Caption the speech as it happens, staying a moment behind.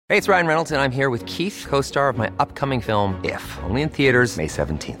Hey, it's Ryan Reynolds, and I'm here with Keith, co-star of my upcoming film, If, only in theaters May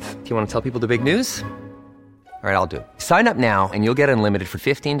 17th. Do you want to tell people the big news? All right, I'll do it. Sign up now and you'll get unlimited for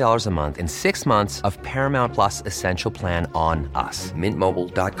 $15 a month and 6 months of Paramount Plus Essential Plan on us.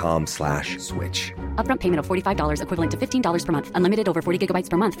 MintMobile.com/switch. Upfront payment of $45 equivalent to $15 per month. Unlimited over 40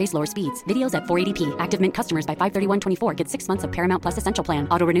 gigabytes per month. Face lower speeds. Videos at 480p. Active Mint customers by 531.24 get 6 months of Paramount Plus Essential Plan.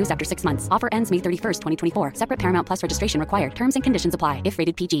 Auto renews after 6 months. Offer ends May 31st, 2024. Separate Paramount Plus registration required. Terms and conditions apply if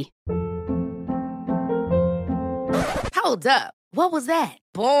rated PG. Hold up. What was that?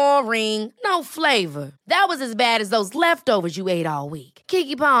 Boring. No flavor. That was as bad as those leftovers you ate all week.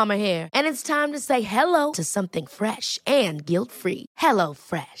 Keke Palmer here, and it's time to say hello to something fresh and guilt-free. Hello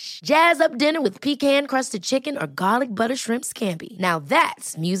Fresh. Jazz up dinner with pecan-crusted chicken or garlic butter shrimp scampi. Now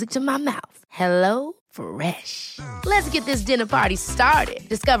that's music to my mouth. Hello Fresh. Let's get this dinner party started.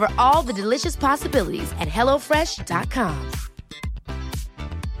 Discover all the delicious possibilities at HelloFresh.com.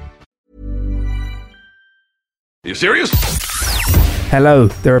 Are you serious? Hello,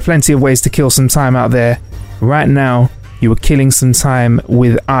 there are plenty of ways to kill some time out there. Right now, you are killing some time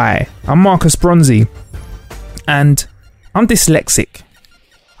with I'm Marcus Bronzy, and I'm dyslexic.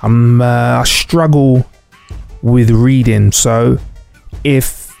 I struggle with reading, so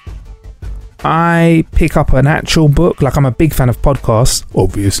if I pick up an actual book, like I'm a big fan of podcasts,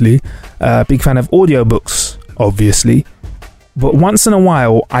 obviously, big fan of audiobooks, obviously, but once in a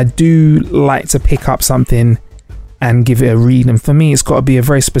while, I do like to pick up something and give it a read. And for me, it's got to be a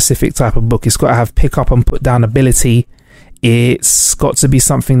very specific type of book. It's got to have pick up and put down ability. It's got to be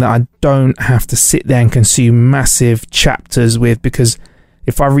something that I don't have to sit there and consume massive chapters with, because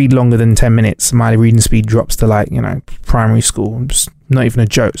if I read longer than 10 minutes, my reading speed drops to primary school. It's not even a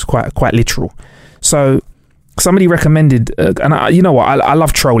joke. It's quite literal. So somebody recommended, and you know what? I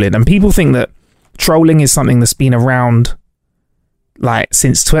love trolling, and people think that trolling is something that's been around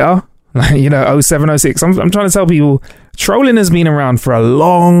since Twitter. 07, 06. I'm trying to tell people trolling has been around for a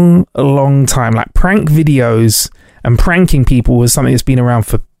long time. Like prank videos and pranking people was something that's been around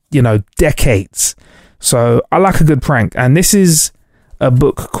for, decades. So I like a good prank. And this is a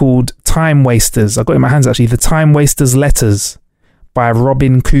book called Time Wasters. I've got it in my hands actually. The Time Wasters Letters by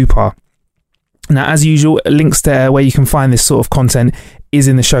Robin Cooper. Now, as usual, links to where you can find this sort of content is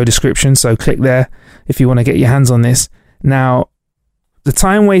in the show description. So click there if you want to get your hands on this. Now, The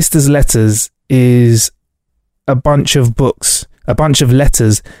Time Wasters Letters is a bunch of books, a bunch of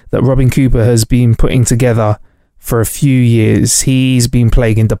letters that Robin Cooper has been putting together for a few years. He's been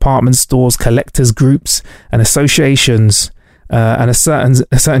plaguing department stores, collectors groups and associations and a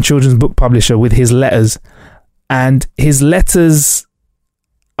certain children's book publisher with his letters. And his letters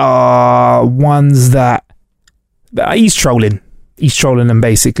are ones that he's trolling. He's trolling them,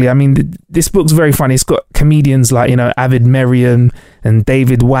 basically. I mean, this book's very funny. It's got comedians like, Avid Merriam and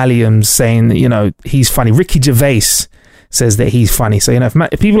David Walliams saying that, he's funny. Ricky Gervais says that he's funny. So,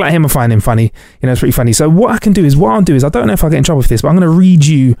 if people like him are finding him funny, it's pretty funny. So what I'll do is, I don't know if I'll get in trouble with this, but I'm going to read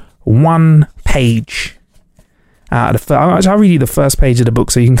you one page out of I'll read you the first page of the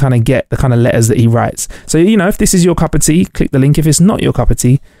book so you can kind of get the kind of letters that he writes. So, if this is your cup of tea, click the link. If it's not your cup of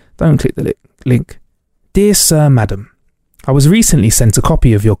tea, don't click the link. Dear Sir, Madam, I was recently sent a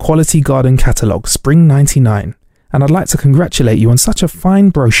copy of your Quality Garden Catalogue, Spring 99, and I'd like to congratulate you on such a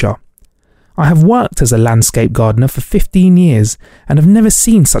fine brochure. I have worked as a landscape gardener for 15 years and have never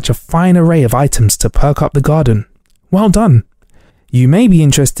seen such a fine array of items to perk up the garden. Well done. You may be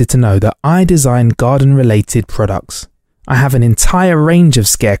interested to know that I design garden-related products. I have an entire range of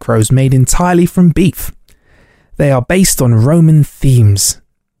scarecrows made entirely from beef. They are based on Roman themes.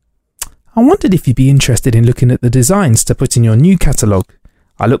 I wondered if you'd be interested in looking at the designs to put in your new catalogue.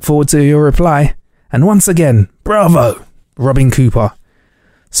 I look forward to your reply. And once again, bravo, Robin Cooper.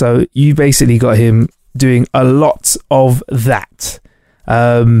 So you basically got him doing a lot of that.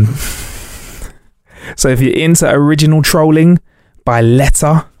 So if you're into original trolling by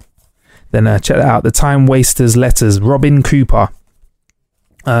letter, then check that out. The Time Wasters Letters, Robin Cooper.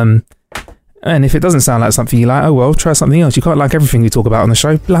 And if it doesn't sound like something you like, oh well, try something else. You can't like everything we talk about on the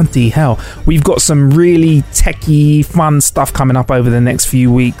show. Bloody hell. We've got some really techie, fun stuff coming up over the next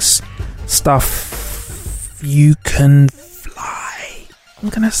few weeks. Stuff you can fly, I'm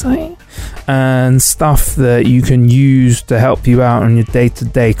going to say. And stuff that you can use to help you out on your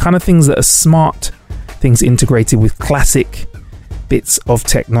day-to-day. Kind of things that are smart, things integrated with classic bits of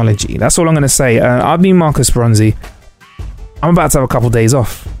technology. That's all I'm going to say. I've been Marcus Bronzy. I'm about to have a couple days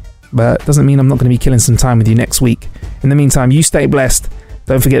off, but it doesn't mean I'm not going to be killing some time with you next week. In the meantime, you stay blessed.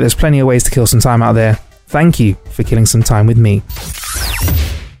 Don't forget there's plenty of ways to kill some time out there. Thank you for killing some time with me.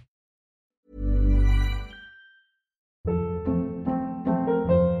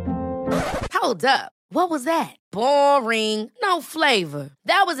 Hold up. What was that? Boring. No flavor.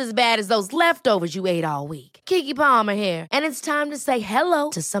 That was as bad as those leftovers you ate all week. Keke Palmer here, and it's time to say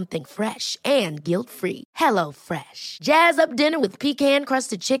hello to something fresh and guilt-free. Hello Fresh. Jazz up dinner with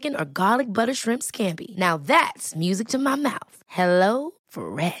pecan-crusted chicken or garlic butter shrimp scampi. Now that's music to my mouth. Hello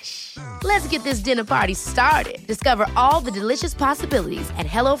Fresh. Let's get this dinner party started. Discover all the delicious possibilities at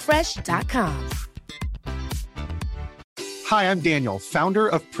hellofresh.com. Hi, I'm Daniel, founder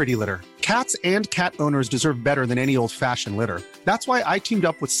of Pretty Litter. Cats and cat owners deserve better than any old-fashioned litter. That's why I teamed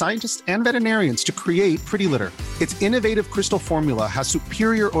up with scientists and veterinarians to create Pretty Litter. Its innovative crystal formula has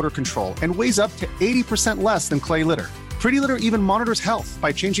superior odor control and weighs up to 80% less than clay litter. Pretty Litter even monitors health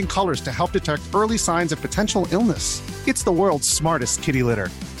by changing colors to help detect early signs of potential illness. It's the world's smartest kitty litter.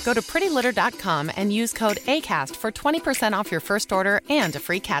 Go to prettylitter.com and use code ACAST for 20% off your first order and a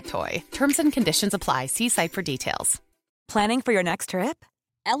free cat toy. Terms and conditions apply. See site for details. Planning for your next trip?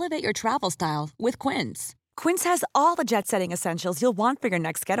 Elevate your travel style with Quince. Quince has all the jet-setting essentials you'll want for your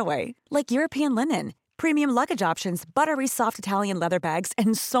next getaway, like European linen, premium luggage options, buttery soft Italian leather bags,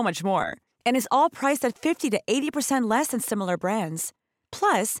 and so much more. And is all priced at 50 to 80% less than similar brands.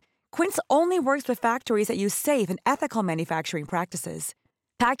 Plus, Quince only works with factories that use safe and ethical manufacturing practices.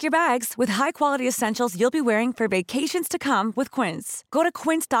 Pack your bags with high-quality essentials you'll be wearing for vacations to come with Quince. Go to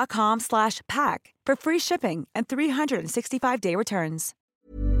quince.com/pack for free shipping and 365-day returns.